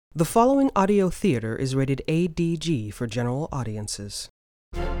The following audio theater is rated ADG for general audiences.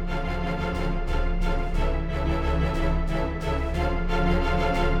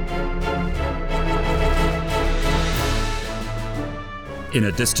 In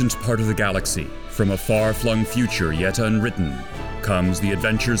a distant part of the galaxy, from a far-flung future yet unwritten, comes the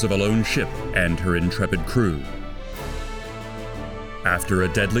adventures of a lone ship and her intrepid crew. After a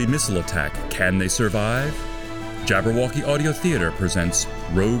deadly missile attack, can they survive? Jabberwocky Audio Theater presents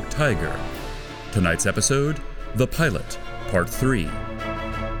Rogue Tyger. Tonight's episode, The Pilot, Part 3.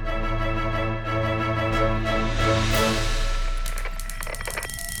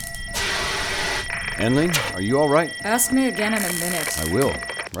 Endling, are you all right? Ask me again in a minute. I will.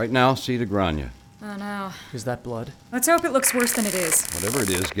 Right now, see to Grania. Oh no. Is that blood? Let's hope it looks worse than it is. Whatever it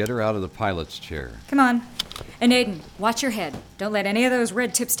is, get her out of the pilot's chair. Come on. And Aiden, watch your head. Don't let any of those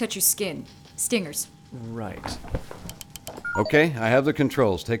red tips touch your skin. Stingers. Right. Okay, I have the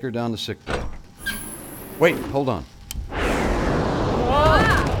controls. Take her down to sickbay. Wait, hold on.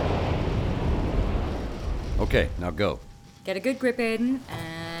 Okay, now go. Get a good grip, Aiden,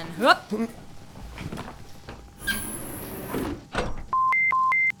 and whoop.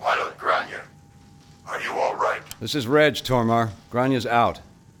 Pilot Grania, are you all right? This is Reg, Tormar. Grania's out.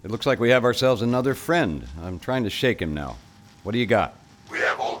 It looks like we have ourselves another friend. I'm trying to shake him now. What do you got? We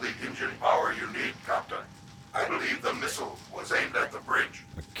have all the engine power you need, Captain. I believe the missile was aimed at the bridge.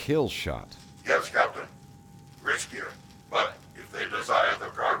 A kill shot. Yes, Captain. Riskier, but if they desire the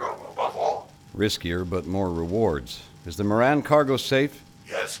cargo above all. Riskier, but more rewards. Is the Moran cargo safe?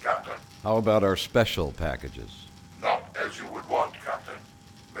 Yes, Captain. How about our special packages? Not as you would want, Captain.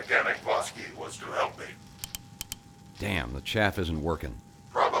 Mechanic Vosky was to help me. Damn, the chaff isn't working.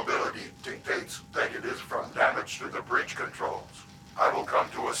 Probability dictates that it is from damage to the bridge controls. I will come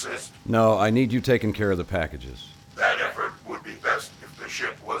to assist. No, I need you taking care of the packages. That effort would be best if the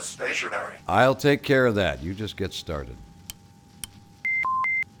ship was stationary. I'll take care of that. You just get started.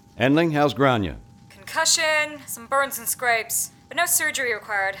 Endling, how's Grania? Concussion, some burns and scrapes, but no surgery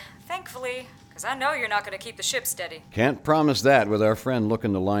required. Thankfully, because I know you're not going to keep the ship steady. Can't promise that with our friend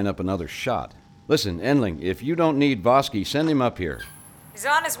looking to line up another shot. Listen, Endling, if you don't need Vosky, send him up here. He's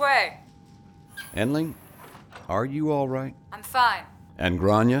on his way. Endling, are you all right? I'm fine. And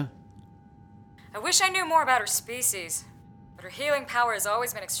Grania? I wish I knew more about her species, but her healing power has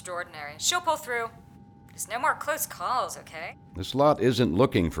always been extraordinary. She'll pull through. There's no more close calls, okay? This lot isn't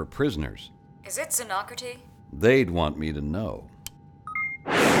looking for prisoners. Is it Xenocraty? They'd want me to know.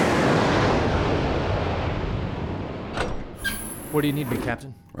 Where do you need me,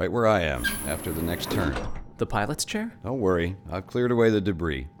 Captain? Right where I am, after the next turn. The pilot's chair? Don't worry, I've cleared away the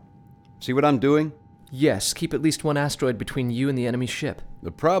debris. See what I'm doing? Yes, keep at least one asteroid between you and the enemy ship.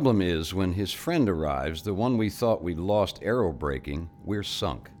 The problem is, when his friend arrives, the one we thought we'd lost aero braking, we're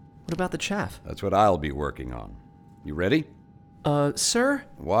sunk. What about the chaff? That's what I'll be working on. You ready? Sir?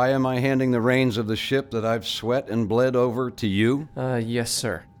 Why am I handing the reins of the ship that I've sweat and bled over to you? Yes,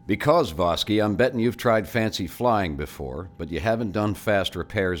 sir. Because, Vosky, I'm betting you've tried fancy flying before, but you haven't done fast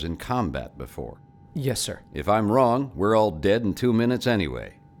repairs in combat before. Yes, sir. If I'm wrong, we're all dead in 2 minutes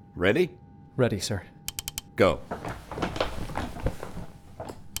anyway. Ready? Ready, sir. Go.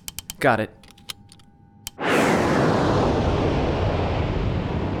 Got it.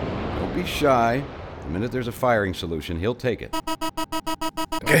 Don't be shy. The minute there's a firing solution, he'll take it.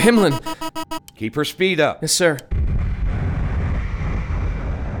 Himmlin! Keep her speed up. Yes, sir.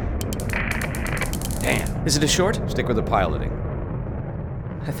 Damn. Is it a short? Stick with the piloting.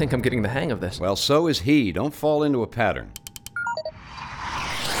 I think I'm getting the hang of this. Well, so is he. Don't fall into a pattern.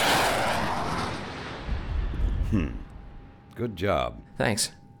 Good job.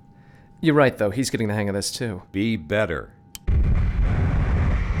 Thanks. You're right, though. He's getting the hang of this, too. Be better.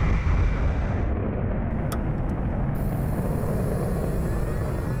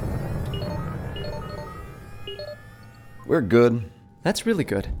 We're good. That's really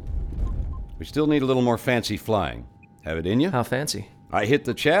good. We still need a little more fancy flying. Have it in you? How fancy. I hit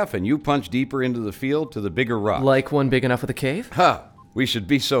the chaff and you punch deeper into the field to the bigger rock. Like one big enough with a cave? Ha! We should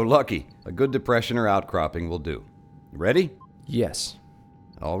be so lucky. A good depression or outcropping will do. Ready? Yes.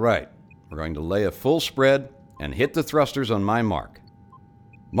 All right. We're going to lay a full spread and hit the thrusters on my mark.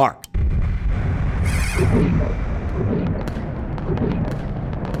 Mark.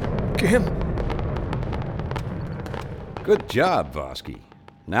 Kim! Good job, Vosky.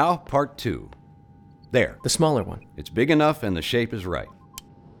 Now, part 2. There. The smaller one. It's big enough and the shape is right.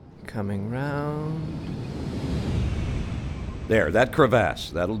 Coming round. There, that crevasse.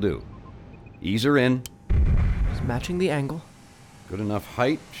 That'll do. Ease her in. Just matching the angle. Good enough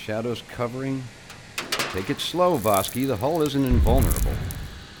height, shadows covering. Take it slow, Vosky. The hull isn't invulnerable.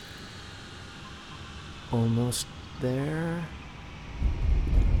 Almost there.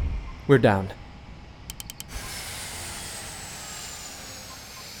 We're down.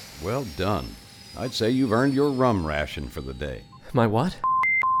 Well done. I'd say you've earned your rum ration for the day. My what?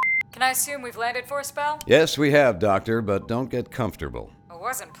 Can I assume we've landed for a spell? Yes, we have, Doctor, but don't get comfortable. I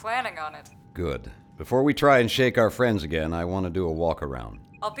wasn't planning on it. Good. Before we try and shake our friends again, I want to do a walk around.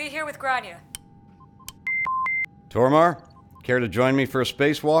 I'll be here with Grania. Tormar, care to join me for a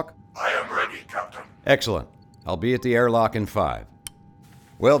spacewalk? I am ready, Captain. Excellent. I'll be at the airlock in 5.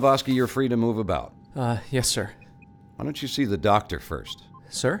 Well, Vosky, you're free to move about. Yes, sir. Why don't you see the doctor first?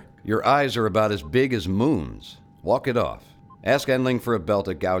 Sir? Your eyes are about as big as moons. Walk it off. Ask Enling for a belt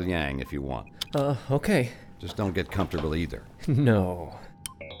at Gao Liang if you want. Okay. Just don't get comfortable either. No.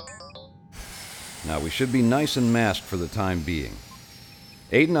 Now, we should be nice and masked for the time being.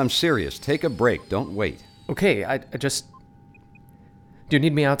 Aiden, I'm serious. Take a break. Don't wait. Okay, I just... Do you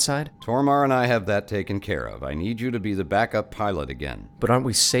need me outside? Tormar and I have that taken care of. I need you to be the backup pilot again. But aren't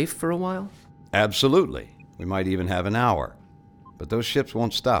we safe for a while? Absolutely. We might even have an hour. But those ships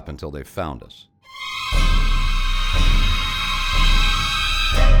won't stop until they've found us.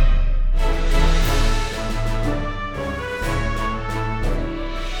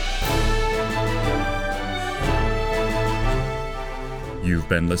 You've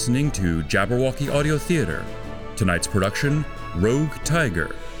been listening to Jabberwocky Audio Theater. Tonight's production, Rogue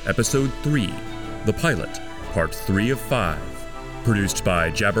Tyger, Episode 3, The Pilot, Part 3 of 5. Produced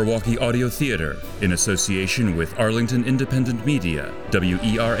by Jabberwocky Audio Theater in association with Arlington Independent Media,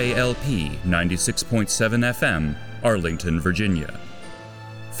 WERALP 96.7 FM, Arlington, Virginia.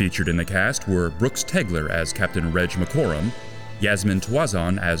 Featured in the cast were Brooks Tegler as Captain Reg McCorum, Yasmin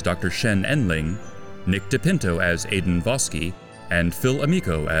Tuazon as Dr. Shen Enling, Nick DePinto as Aiden Vosky, and Phil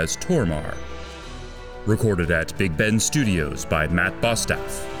Amico as Tormar. Recorded at Big Ben Studios by Matt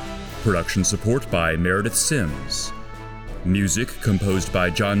Bostaff. Production support by Meredith Sims. Music composed by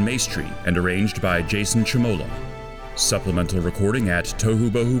John Maestri and arranged by Jason Chimola. Supplemental recording at Tohu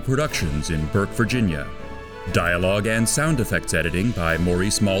Bohu Productions in Burke, Virginia. Dialogue and sound effects editing by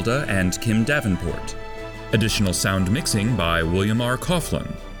Maurice Malda and Kim Davenport. Additional sound mixing by William R. Coughlin.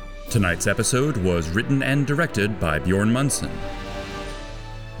 Tonight's episode was written and directed by Bjorn Munson.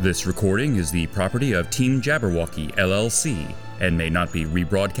 This recording is the property of Team Jabberwocky, LLC, and may not be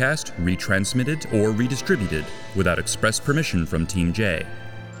rebroadcast, retransmitted, or redistributed without express permission from Team J.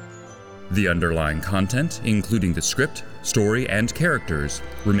 The underlying content, including the script, story, and characters,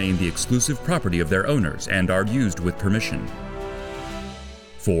 remain the exclusive property of their owners and are used with permission.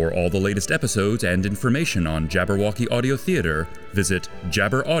 For all the latest episodes and information on Jabberwocky Audio Theater, visit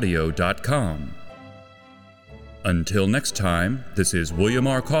jabberaudio.com. Until next time, this is William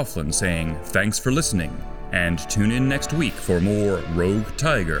R. Coughlin saying thanks for listening, and tune in next week for more Rogue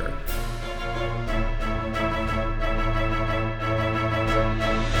Tyger.